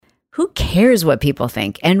who cares what people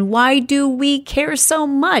think? And why do we care so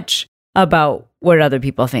much about what other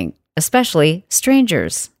people think, especially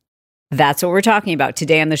strangers? That's what we're talking about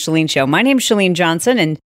today on The Chalene Show. My name is Chalene Johnson,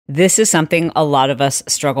 and this is something a lot of us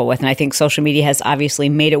struggle with. And I think social media has obviously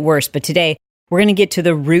made it worse. But today, we're going to get to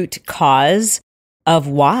the root cause of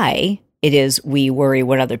why it is we worry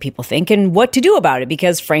what other people think and what to do about it.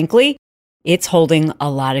 Because frankly, it's holding a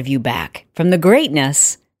lot of you back from the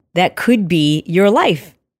greatness that could be your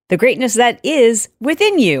life, the greatness that is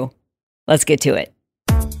within you. Let's get to it.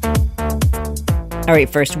 All right,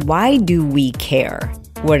 first, why do we care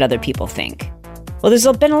what other people think? Well, there's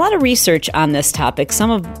been a lot of research on this topic,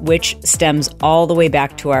 some of which stems all the way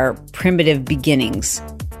back to our primitive beginnings.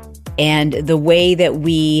 And the way that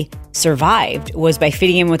we survived was by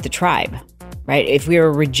fitting in with the tribe, right? If we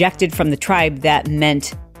were rejected from the tribe, that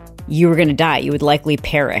meant you were going to die. You would likely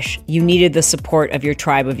perish. You needed the support of your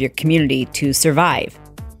tribe, of your community to survive.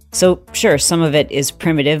 So sure, some of it is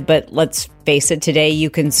primitive, but let's face it, today you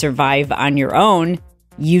can survive on your own.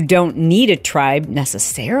 You don't need a tribe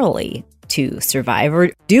necessarily to survive,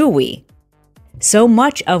 or do we? So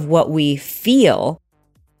much of what we feel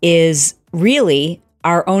is really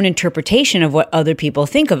our own interpretation of what other people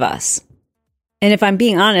think of us. And if I'm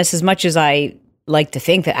being honest, as much as I like to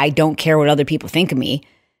think that I don't care what other people think of me,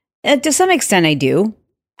 to some extent I do.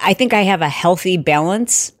 I think I have a healthy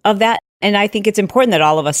balance of that. And I think it's important that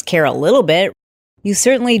all of us care a little bit. You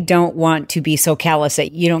certainly don't want to be so callous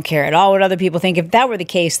that you don't care at all what other people think. If that were the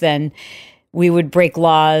case, then we would break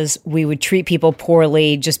laws. We would treat people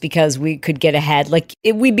poorly just because we could get ahead.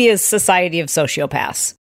 We'd be a society of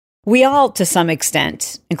sociopaths. We all, to some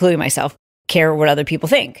extent, including myself, care what other people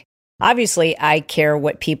think. Obviously, I care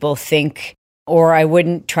what people think, or I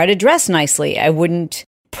wouldn't try to dress nicely. I wouldn't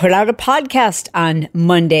put out a podcast on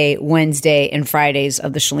Monday, Wednesday, and Fridays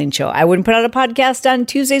of The Chalene Show. I wouldn't put out a podcast on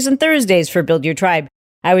Tuesdays and Thursdays for Build Your Tribe.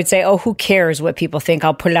 I would say, oh, who cares what people think?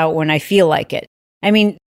 I'll put it out when I feel like it. I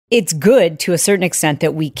mean, it's good to a certain extent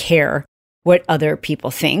that we care what other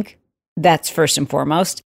people think. That's first and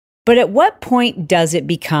foremost. But at what point does it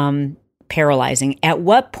become paralyzing? At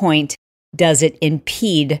what point does it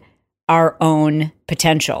impede our own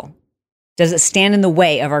potential? Does it stand in the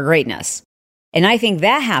way of our greatness? And I think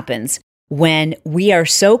that happens when we are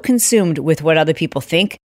so consumed with what other people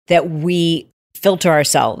think that we filter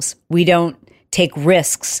ourselves. We don't take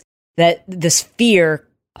risks, that this fear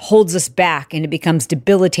holds us back and it becomes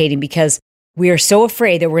debilitating because we are so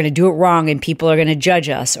afraid that we're going to do it wrong and people are going to judge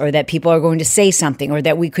us, or that people are going to say something, or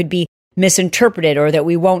that we could be misinterpreted, or that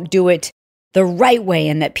we won't do it the right way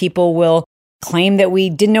and that people will claim that we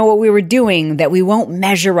didn't know what we were doing, that we won't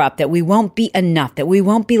measure up, that we won't be enough, that we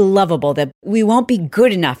won't be lovable, that we won't be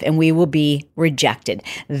good enough, and we will be rejected.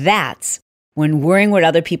 That's when worrying what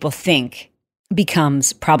other people think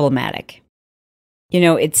becomes problematic. You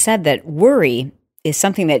know, it's said that worry is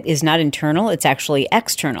something that is not internal, it's actually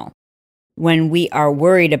external. When we are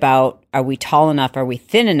worried about, are we tall enough, are we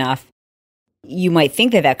thin enough, you might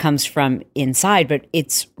think that that comes from inside, but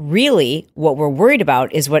it's really what we're worried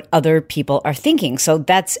about is what other people are thinking. So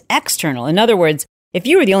that's external. In other words, if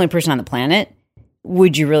you were the only person on the planet,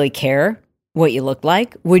 would you really care what you looked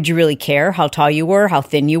like? Would you really care how tall you were, how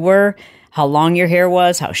thin you were, how long your hair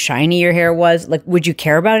was, how shiny your hair was? Like, would you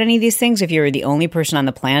care about any of these things if you were the only person on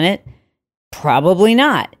the planet? Probably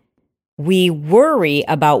not. We worry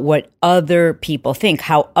about what other people think,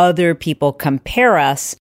 how other people compare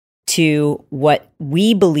us to what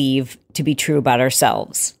we believe to be true about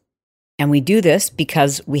ourselves. And we do this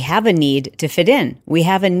because we have a need to fit in. We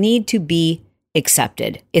have a need to be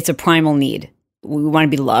accepted. It's a primal need. We want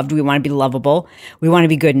to be loved. We want to be lovable. We want to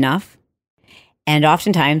be good enough. And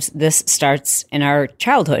oftentimes this starts in our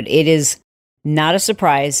childhood. It is not a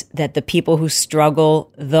surprise that the people who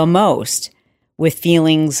struggle the most with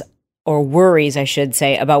feelings or worries, I should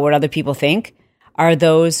say, about what other people think are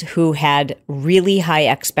those who had really high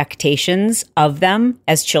expectations of them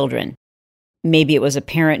as children. Maybe it was a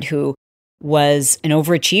parent who was an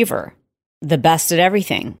overachiever, the best at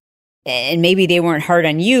everything. And maybe they weren't hard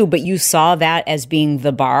on you, but you saw that as being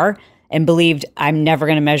the bar and believed, I'm never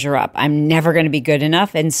going to measure up. I'm never going to be good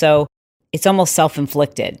enough. And so it's almost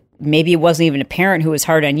self-inflicted. Maybe it wasn't even a parent who was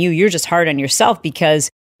hard on you. You're just hard on yourself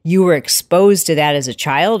because you were exposed to that as a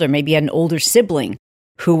child, or maybe you had an older sibling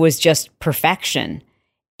who was just perfection.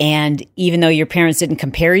 And even though your parents didn't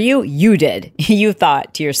compare you, you did. You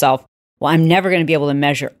thought to yourself, well, I'm never going to be able to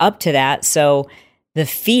measure up to that. So the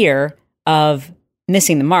fear of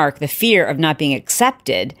missing the mark, the fear of not being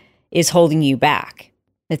accepted is holding you back.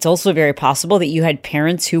 It's also very possible that you had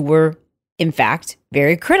parents who were, in fact,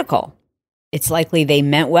 very critical. It's likely they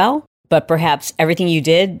meant well, but perhaps everything you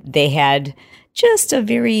did, they had just a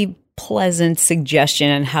very pleasant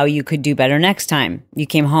suggestion on how you could do better next time. You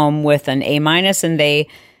came home with an A- and they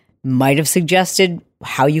might have suggested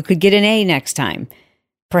how you could get an A next time.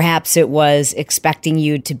 Perhaps it was expecting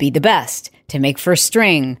you to be the best, to make first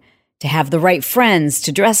string, to have the right friends,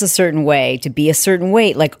 to dress a certain way, to be a certain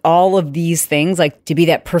weight, like all of these things, like to be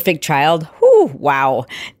that perfect child. Whew, wow.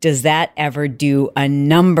 Does that ever do a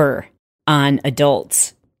number on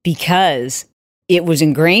adults? Because it was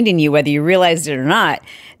ingrained in you, whether you realized it or not,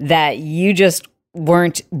 that you just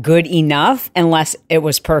weren't good enough unless it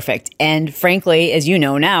was perfect. And frankly, as you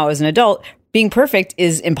know now as an adult, being perfect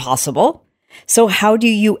is impossible. So how do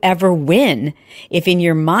you ever win if in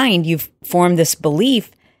your mind you've formed this belief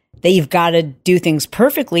that you've got to do things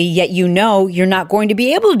perfectly, yet you know you're not going to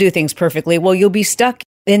be able to do things perfectly? Well, you'll be stuck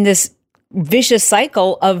in this vicious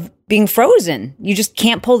cycle of being frozen. You just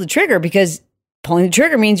can't pull the trigger because pulling the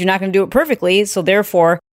trigger means you're not going to do it perfectly. So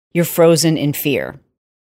therefore, you're frozen in fear.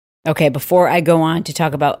 Okay, before I go on to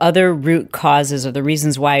talk about other root causes or the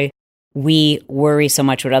reasons why we worry so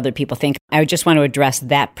much what other people think, I just want to address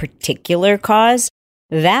that particular cause.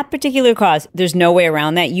 That particular cause, there's no way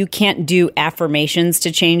around that. You can't do affirmations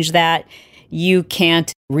to change that. You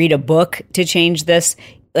can't read a book to change this.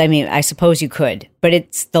 I mean, I suppose you could, but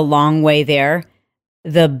it's the long way there.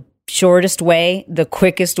 The shortest way, the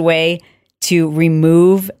quickest way to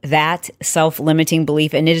remove that self-limiting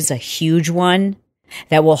belief, and it is a huge one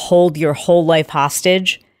that will hold your whole life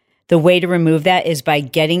hostage. The way to remove that is by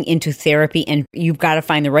getting into therapy, and you've got to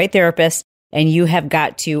find the right therapist, and you have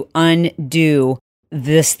got to undo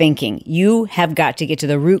this thinking. You have got to get to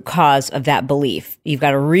the root cause of that belief. You've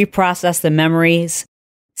got to reprocess the memories,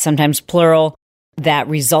 sometimes plural, that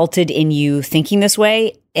resulted in you thinking this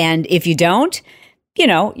way. And if you don't, you're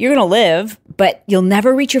going to live, but you'll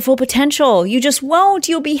never reach your full potential. You just won't.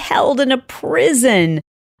 You'll be held in a prison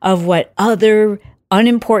of what other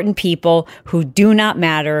unimportant people who do not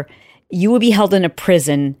matter. You will be held in a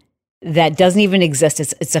prison that doesn't even exist.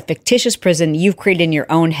 It's a fictitious prison you've created in your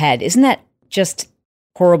own head. Isn't that just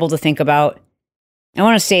horrible to think about? I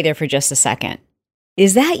want to stay there for just a second.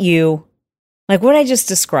 Is that you? Like what I just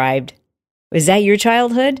described, is that your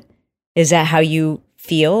childhood? Is that how you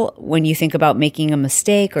feel when you think about making a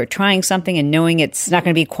mistake or trying something and knowing it's not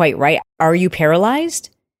going to be quite right? Are you paralyzed?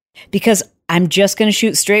 Because I'm just going to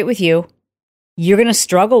shoot straight with you. You're going to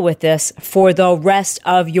struggle with this for the rest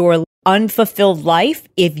of your unfulfilled life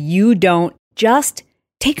if you don't just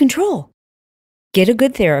take control. Get a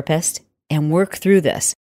good therapist and work through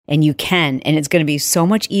this. And you can. And it's going to be so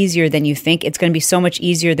much easier than you think. It's going to be so much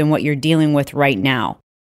easier than what you're dealing with right now.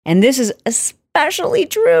 And this is especially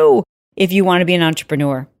true if you want to be an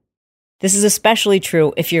entrepreneur. This is especially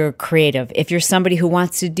true if you're creative, if you're somebody who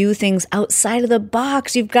wants to do things outside of the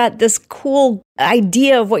box. You've got this cool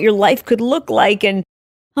idea of what your life could look like. And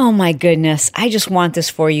oh my goodness, I just want this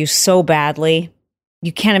for you so badly.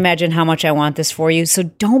 You can't imagine how much I want this for you. So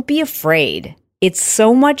don't be afraid. It's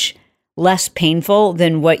so much less painful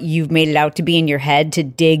than what you've made it out to be in your head to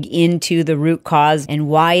dig into the root cause and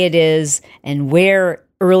why it is and where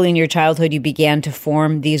early in your childhood you began to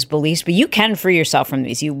form these beliefs. But you can free yourself from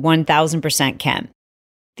these. You 1000% can.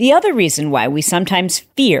 The other reason why we sometimes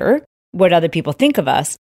fear what other people think of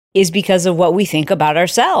us is because of what we think about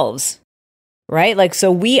ourselves, right? Like,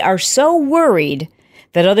 so we are so worried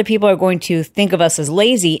that other people are going to think of us as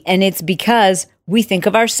lazy, and it's because we think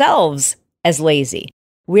of ourselves as lazy.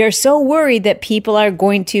 We are so worried that people are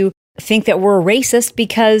going to think that we're racist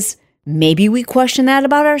because maybe we question that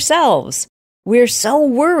about ourselves. We're so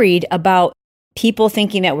worried about people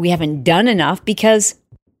thinking that we haven't done enough because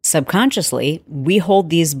subconsciously we hold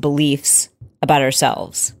these beliefs about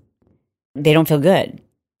ourselves. They don't feel good.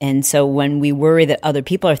 And so when we worry that other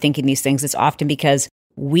people are thinking these things, it's often because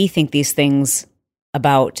we think these things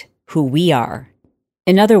about who we are.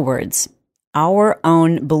 In other words, our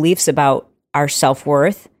own beliefs about our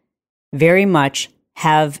self-worth very much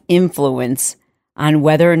have influence on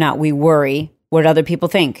whether or not we worry what other people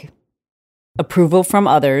think. Approval from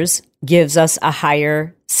others gives us a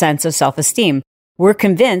higher sense of self-esteem. We're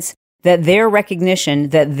convinced that their recognition,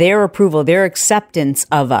 that their approval, their acceptance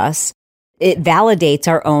of us, it validates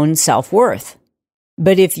our own self-worth.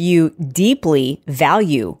 But if you deeply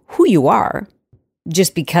value who you are,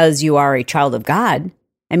 just because you are a child of God,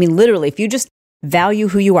 I mean, literally, if you just value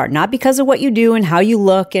who you are, not because of what you do and how you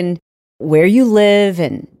look and where you live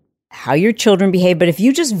and how your children behave, but if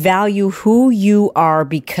you just value who you are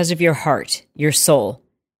because of your heart, your soul,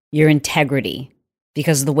 your integrity,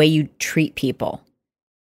 because of the way you treat people,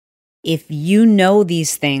 if you know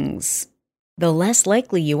these things, the less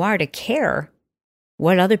likely you are to care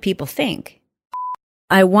what other people think.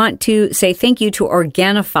 I want to say thank you to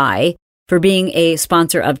Organifi for being a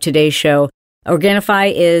sponsor of today's show.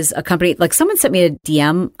 Organifi is a company, like someone sent me a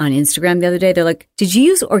DM on Instagram the other day. They're like, did you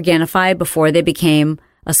use Organifi before they became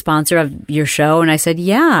a sponsor of your show? And I said,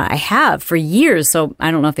 yeah, I have for years. So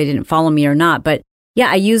I don't know if they didn't follow me or not, but yeah,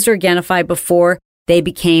 I used Organifi before they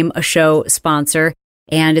became a show sponsor.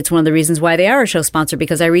 And it's one of the reasons why they are a show sponsor,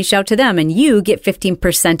 because I reached out to them, and you get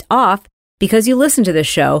 15% off because you listen to this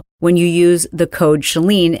show when you use the code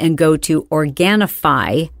Chalene and go to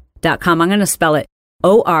Organifi.com. I'm going to spell it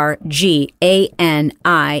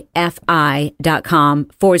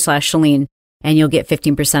ORGANIFI.com/Chalene, and you'll get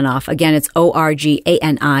 15% off. Again, it's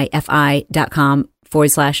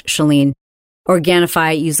ORGANIFI.com/Chalene.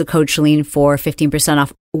 Organifi, use the code Chalene for 15%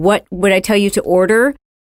 off. What would I tell you to order?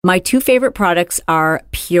 My two favorite products are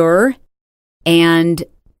Pure and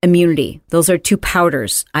Immunity. Those are two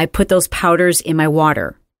powders. I put those powders in my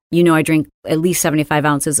water. You know, I drink at least 75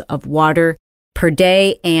 ounces of water per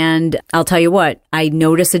day. And I'll tell you what, I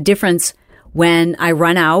notice a difference when I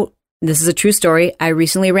run out. This is a true story. I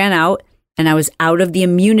recently ran out and I was out of the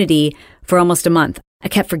Immunity for almost a month. I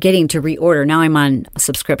kept forgetting to reorder. Now I'm on a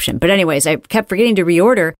subscription. But anyways, I kept forgetting to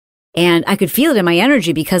reorder, and I could feel it in my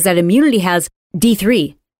energy because that Immunity has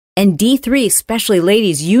D3. And D3, especially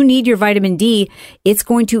ladies, you need your vitamin D. It's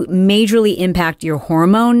going to majorly impact your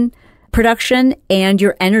hormone production and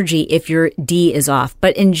your energy if your D is off.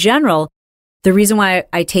 But in general, the reason why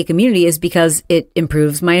I take Immunity is because it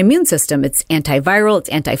improves my immune system. It's antiviral, it's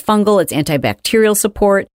antifungal, it's antibacterial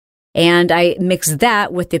support. And I mix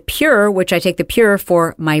that with the Pure, which I take the Pure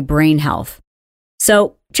for my brain health.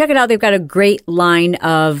 So check it out. They've got a great line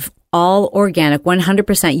of all organic,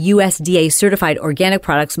 100% USDA certified organic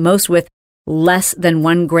products, most with less than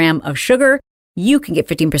 1 gram of sugar. You can get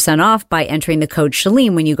 15% off by entering the code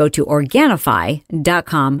Chalene when you go to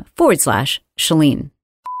Organifi.com/Chalene.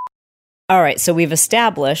 All right, so we've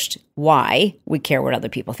established why we care what other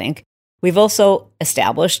people think. We've also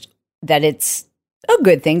established that it's a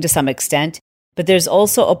good thing to some extent, but there's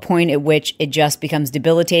also a point at which it just becomes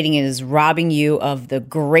debilitating and is robbing you of the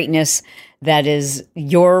greatness that is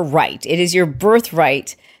your right. It is your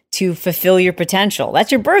birthright to fulfill your potential.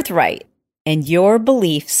 That's your birthright. And your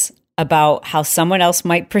beliefs about how someone else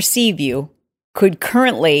might perceive you could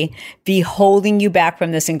currently be holding you back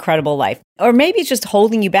from this incredible life. Or maybe it's just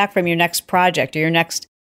holding you back from your next project or your next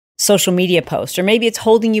social media post. Or maybe it's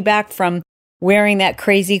holding you back from wearing that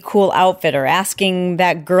crazy cool outfit or asking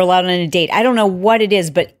that girl out on a date. I don't know what it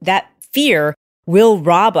is, but that fear will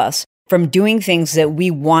rob us from doing things that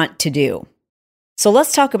we want to do. So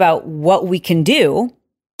let's talk about what we can do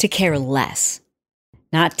to care less.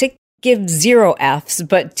 Not to give 0 Fs,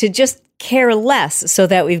 but to just care less so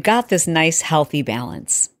that we've got this nice, healthy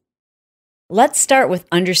balance. Let's start with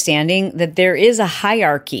understanding that there is a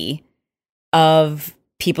hierarchy of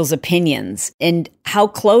people's opinions, and how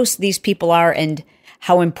close these people are and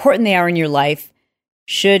how important they are in your life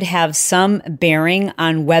should have some bearing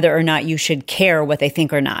on whether or not you should care what they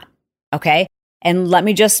think or not. Okay? And let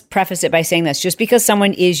me just preface it by saying this. Just because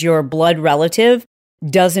someone is your blood relative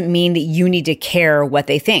doesn't mean that you need to care what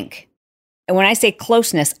they think. And when I say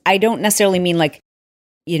closeness, I don't necessarily mean like,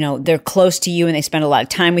 you know, they're close to you and they spend a lot of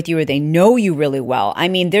time with you or they know you really well. I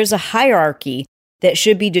mean, there's a hierarchy that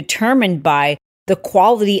should be determined by the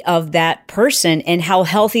quality of that person and how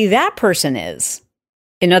healthy that person is.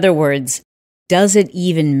 In other words, does it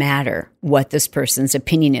even matter what this person's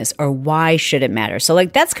opinion is, or why should it matter? So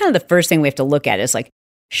like, that's kind of the first thing we have to look at is like,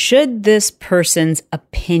 should this person's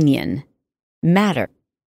opinion matter?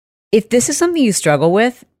 If this is something you struggle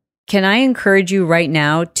with, can I encourage you right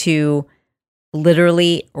now to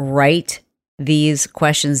literally write these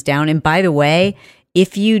questions down? And by the way,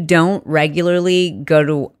 if you don't regularly go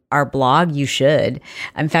to our blog, you should.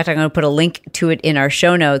 In fact, I'm going to put a link to it in our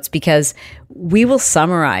show notes because we will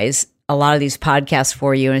summarize a lot of these podcasts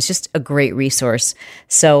for you. And it's just a great resource.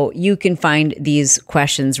 So you can find these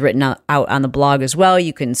questions written out on the blog as well.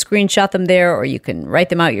 You can screenshot them there or you can write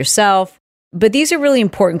them out yourself. But these are really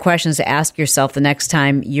important questions to ask yourself the next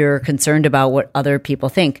time you're concerned about what other people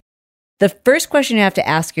think. The first question you have to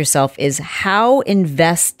ask yourself is, how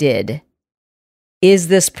invested is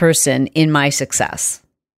this person in my success?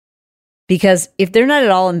 Because if they're not at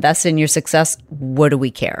all invested in your success, what do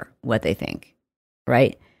we care what they think,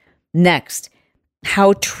 right? Next,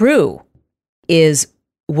 how true is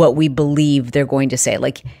what we believe they're going to say?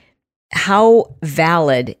 Like, how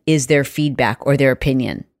valid is their feedback or their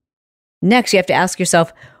opinion? Next, you have to ask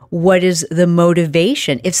yourself, what is the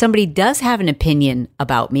motivation? If somebody does have an opinion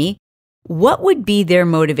about me, what would be their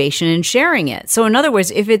motivation in sharing it? So in other words,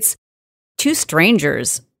 if it's two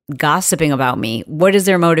strangers gossiping about me. What is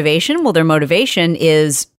their motivation? Well, their motivation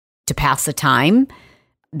is to pass the time.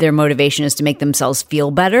 Their motivation is to make themselves feel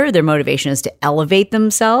better. Their motivation is to elevate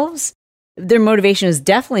themselves. Their motivation is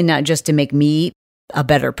definitely not just to make me a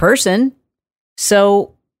better person.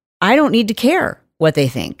 So I don't need to care what they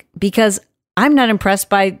think because I'm not impressed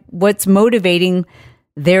by what's motivating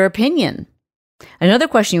their opinion. Another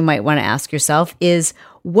question you might want to ask yourself is,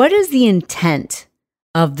 what is the intent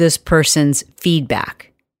of this person's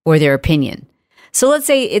feedback or their opinion? So let's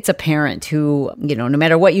say it's a parent who, no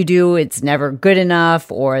matter what you do, it's never good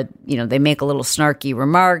enough, or, they make a little snarky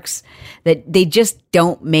remarks that they just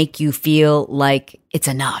don't make you feel like it's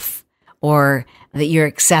enough, or that you're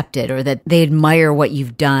accepted, or that they admire what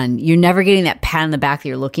you've done. You're never getting that pat on the back that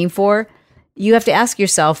you're looking for. You have to ask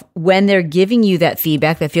yourself, when they're giving you that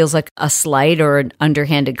feedback that feels like a slight or an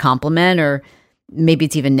underhanded compliment, or maybe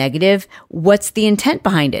it's even negative, what's the intent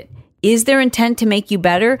behind it? Is their intent to make you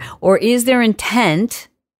better, or is their intent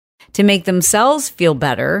to make themselves feel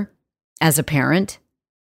better as a parent?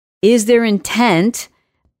 Is their intent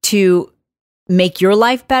to make your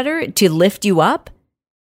life better, to lift you up?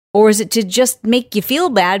 Or is it to just make you feel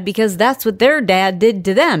bad because that's what their dad did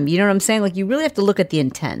to them? You know what I'm saying? Like, you really have to look at the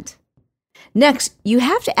intent. Next, you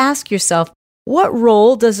have to ask yourself, what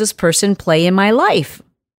role does this person play in my life?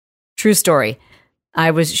 True story.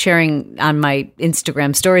 I was sharing on my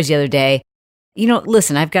Instagram stories the other day.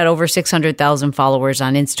 Listen, I've got over 600,000 followers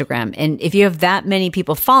on Instagram. And if you have that many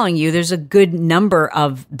people following you, there's a good number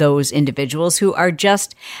of those individuals who are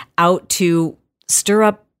just out to stir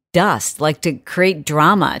up dust, like to create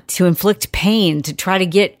drama, to inflict pain, to try to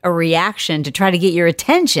get a reaction, to try to get your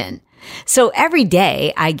attention. So every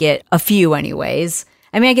day I get a few anyways.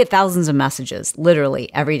 I get thousands of messages,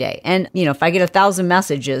 literally every day. And, if I get 1,000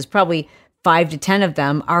 messages, probably 5 to 10 of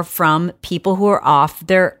them are from people who are off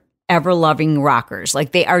their ever-loving rockers.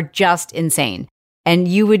 Like, they are just insane. And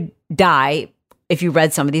you would die if you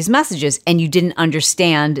read some of these messages and you didn't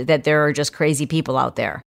understand that there are just crazy people out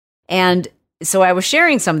there. And so I was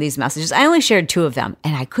sharing some of these messages. I only shared 2 of them,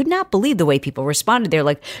 and I could not believe the way people responded. They're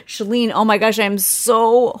like, Chalene, oh my gosh, I'm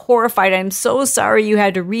so horrified. I'm so sorry you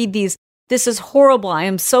had to read these. This is horrible. I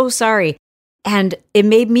am so sorry. And it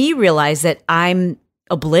made me realize that I'm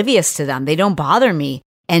oblivious to them. They don't bother me.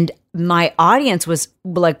 And my audience was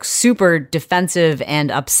like super defensive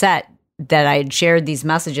and upset that I had shared these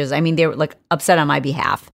messages. They were like upset on my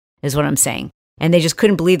behalf, is what I'm saying. And they just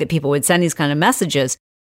couldn't believe that people would send these kind of messages.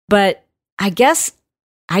 But I guess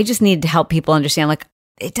I just needed to help people understand, like,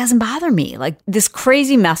 it doesn't bother me. Like, this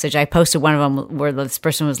crazy message, I posted one of them where this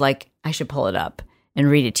person was like, I should pull it up and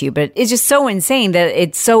read it to you. But it's just so insane that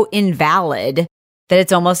it's so invalid that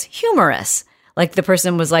it's almost humorous. Like, the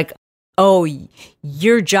person was like, oh,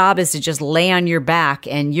 your job is to just lay on your back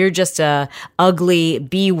and you're just a ugly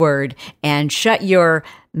B word, and shut your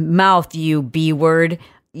mouth, you B word.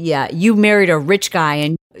 Yeah, you married a rich guy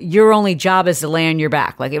and your only job is to lay on your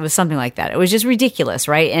back. Like, it was something like that. It was just ridiculous,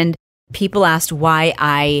 right? And people asked why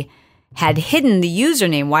I had hidden the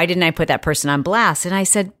username. Why didn't I put that person on blast? And I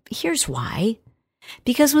said, here's why.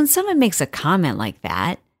 Because when someone makes a comment like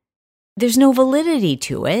that, there's no validity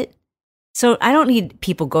to it. So I don't need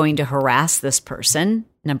people going to harass this person,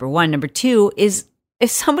 number one. Number two is, if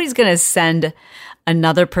somebody's going to send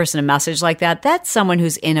another person a message like that, that's someone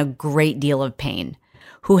who's in a great deal of pain,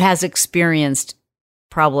 who has experienced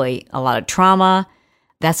probably a lot of trauma.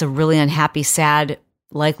 That's a really unhappy, sad,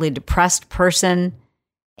 likely depressed person.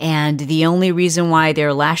 And the only reason why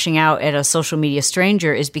they're lashing out at a social media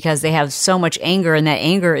stranger is because they have so much anger, and that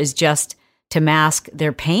anger is just to mask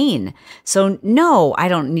their pain. So no, I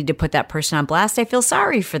don't need to put that person on blast. I feel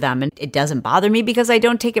sorry for them. And it doesn't bother me because I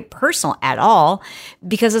don't take it personal at all,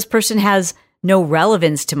 because this person has no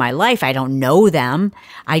relevance to my life. I don't know them.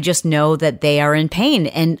 I just know that they are in pain.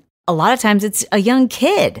 And a lot of times it's a young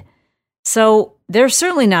kid. So they're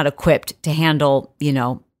certainly not equipped to handle,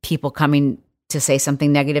 people coming to say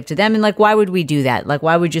something negative to them. And like, why would we do that? Like,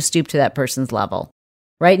 why would you stoop to that person's level?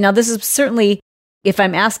 Right? Now, this is certainly, if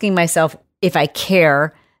I'm asking myself if I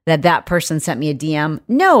care that that person sent me a DM,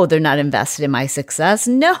 no, they're not invested in my success.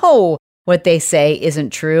 No, what they say isn't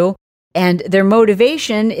true. And their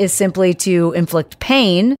motivation is simply to inflict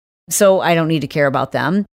pain. So I don't need to care about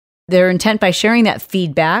them. Their intent by sharing that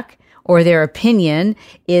feedback or their opinion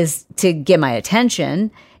is to get my attention.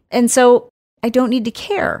 And so I don't need to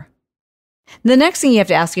care. The next thing you have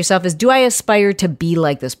to ask yourself is, do I aspire to be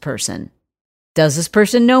like this person? Does this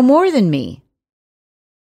person know more than me?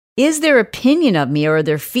 Is their opinion of me or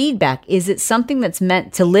their feedback, is it something that's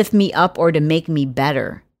meant to lift me up or to make me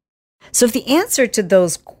better? So if the answer to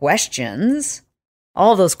those questions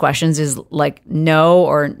all those questions is like no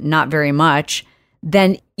or not very much,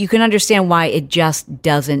 then you can understand why it just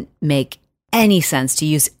doesn't make any sense to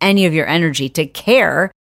use any of your energy to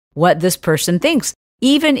care what this person thinks,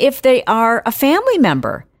 even if they are a family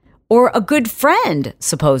member or a good friend,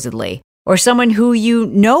 supposedly, or someone who you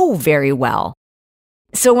know very well.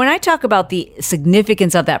 So when I talk about the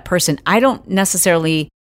significance of that person, I don't necessarily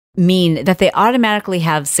mean that they automatically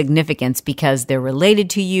have significance because they're related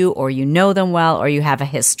to you or you know them well or you have a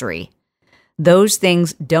history. Those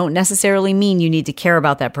things don't necessarily mean you need to care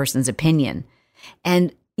about that person's opinion.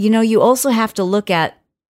 And, you also have to look at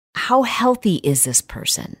how healthy is this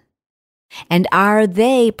person? And are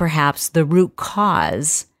they perhaps the root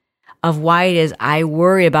cause of why it is I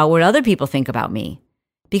worry about what other people think about me?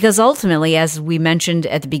 Because ultimately, as we mentioned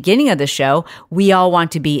at the beginning of the show, we all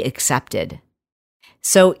want to be accepted.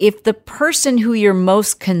 So if the person who you're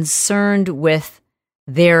most concerned with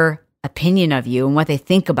their opinion of you and what they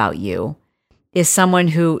think about you is someone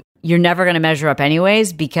who you're never going to measure up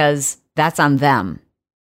anyways, because that's on them.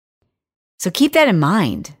 So keep that in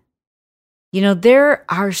mind. There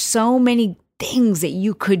are so many things that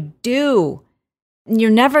you could do. You're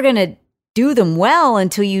never going to do them well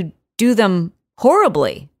until you do them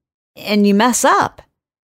horribly and you mess up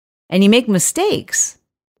and you make mistakes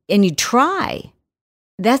and you try.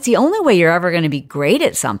 That's the only way you're ever going to be great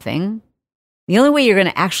at something. The only way you're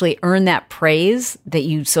going to actually earn that praise that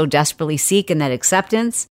you so desperately seek and that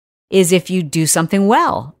acceptance is if you do something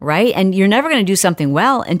well, right? And you're never going to do something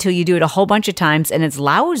well until you do it a whole bunch of times and it's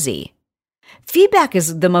lousy. Feedback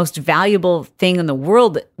is the most valuable thing in the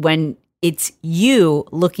world when it's you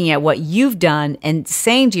looking at what you've done and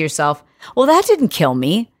saying to yourself, well, that didn't kill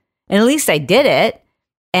me. And at least I did it.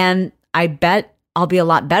 And I bet I'll be a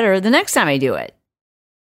lot better the next time I do it.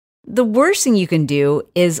 The worst thing you can do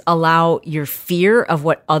is allow your fear of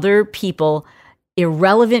what other people,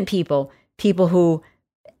 irrelevant people who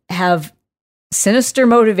have sinister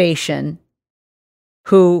motivation,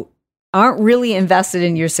 who aren't really invested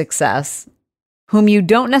in your success, whom you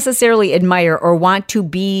don't necessarily admire or want to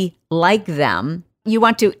be like them, you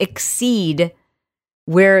want to exceed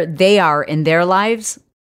where they are in their lives.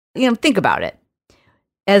 Think about it.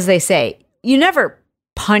 As they say, you never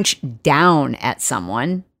punch down at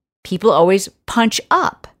someone. People always punch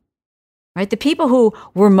up, right? The people who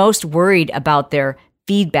were most worried about their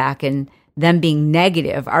feedback and them being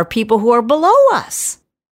negative are people who are below us.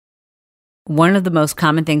 One of the most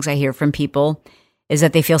common things I hear from people is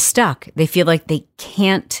that they feel stuck. They feel like they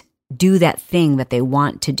can't do that thing that they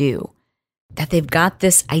want to do, that they've got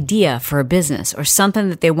this idea for a business or something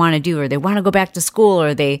that they want to do, or they want to go back to school,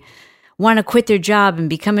 or they want to quit their job and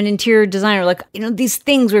become an interior designer. Like, these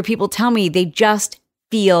things where people tell me they just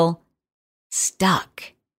feel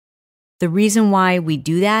stuck. The reason why we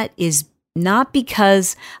do that is not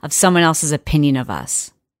because of someone else's opinion of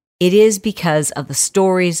us. It is because of the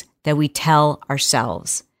stories that we tell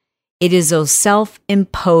ourselves. It is those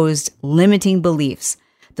self-imposed limiting beliefs,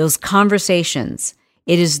 those conversations.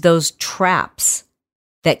 It is those traps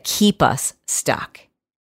that keep us stuck.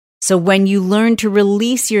 So when you learn to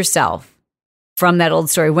release yourself from that old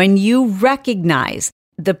story, when you recognize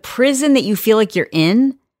the prison that you feel like you're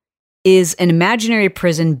in is an imaginary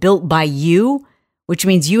prison built by you, which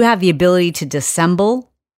means you have the ability to disassemble,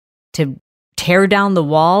 to tear down the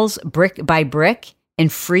walls brick by brick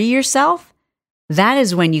and free yourself, that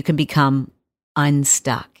is when you can become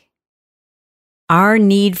unstuck. Our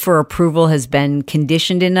need for approval has been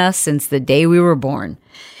conditioned in us since the day we were born.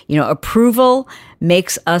 Approval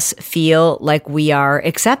makes us feel like we are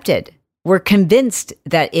accepted. We're convinced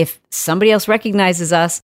that if somebody else recognizes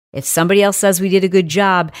us, if somebody else says we did a good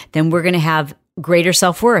job, then we're going to have greater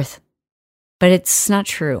self-worth. But it's not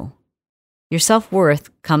true. Your self-worth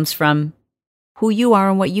comes from who you are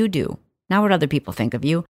and what you do, not what other people think of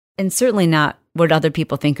you, and certainly not what other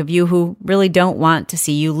people think of you who really don't want to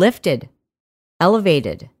see you lifted,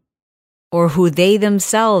 elevated, or who they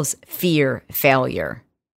themselves fear failure.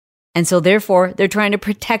 And so therefore, they're trying to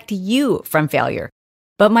protect you from failure.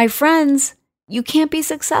 But my friends, you can't be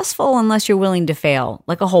successful unless you're willing to fail,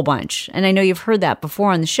 like a whole bunch. And I know you've heard that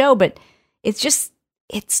before on the show, but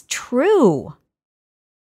it's true.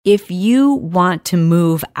 If you want to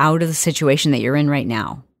move out of the situation that you're in right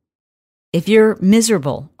now, if you're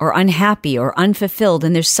miserable or unhappy or unfulfilled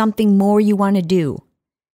and there's something more you want to do,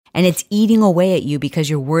 and it's eating away at you because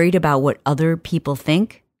you're worried about what other people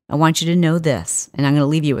think, I want you to know this, and I'm going to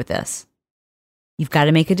leave you with this. You've got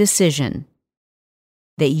to make a decision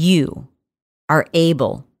that you are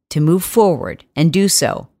able to move forward and do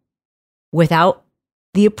so without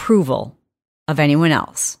the approval of anyone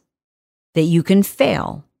else, that you can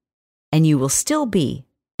fail and you will still be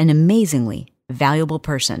an amazingly valuable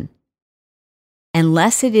person.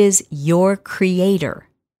 Unless it is your creator,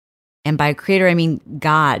 and by creator I mean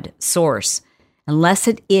God, source, unless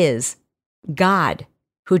it is God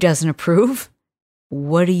who doesn't approve,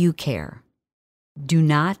 what do you care? Do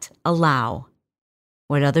not allow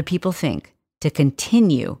what other people think to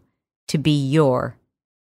continue to be your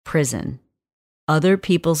prison. Other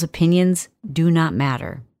people's opinions do not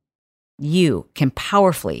matter. You can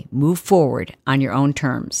powerfully move forward on your own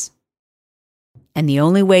terms. And the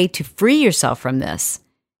only way to free yourself from this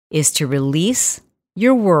is to release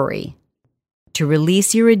your worry, to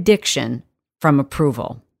release your addiction from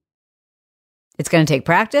approval. It's going to take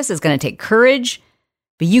practice, it's going to take courage,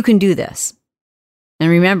 but you can do this. And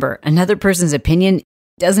remember, another person's opinion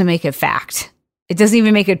doesn't make it fact. It doesn't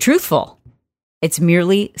even make it truthful. It's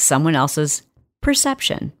merely someone else's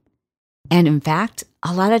perception. And in fact,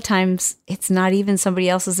 a lot of times it's not even somebody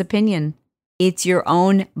else's opinion. It's your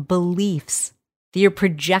own beliefs that you're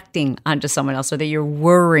projecting onto someone else or that you're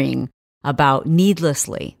worrying about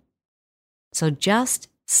needlessly. So just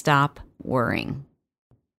stop worrying.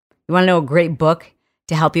 You want to know a great book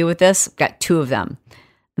to help you with this? I've got two of them.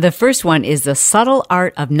 The first one is The Subtle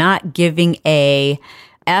Art of Not Giving a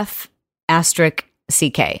F***.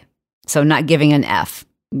 So not giving an F.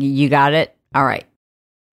 You got it? All right.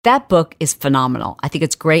 That book is phenomenal. I think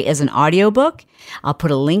it's great as an audiobook. I'll put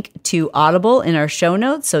a link to Audible in our show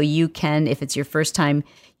notes so you can, if it's your first time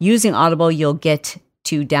using Audible, you'll get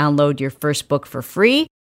to download your first book for free.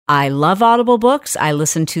 I love Audible books. I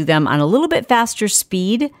listen to them on a little bit faster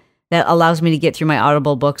speed that allows me to get through my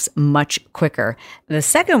Audible books much quicker. The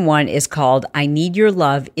second one is called I Need Your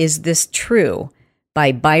Love, Is This True?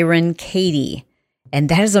 By Byron Katie. And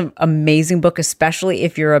that is an amazing book, especially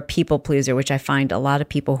if you're a people pleaser, which I find a lot of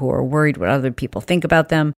people who are worried what other people think about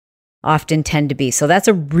them often tend to be. So that's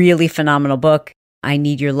a really phenomenal book. I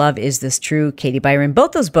Need Your Love, Is This True? Katie Byron.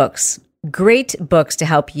 Both those books, great books to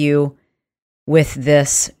help you with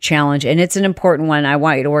this challenge. And it's an important one. I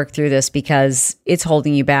want you to work through this because it's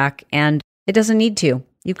holding you back and it doesn't need to.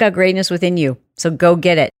 You've got greatness within you. So go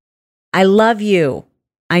get it. I love you.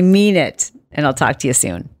 I mean it. And I'll talk to you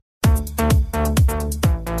soon.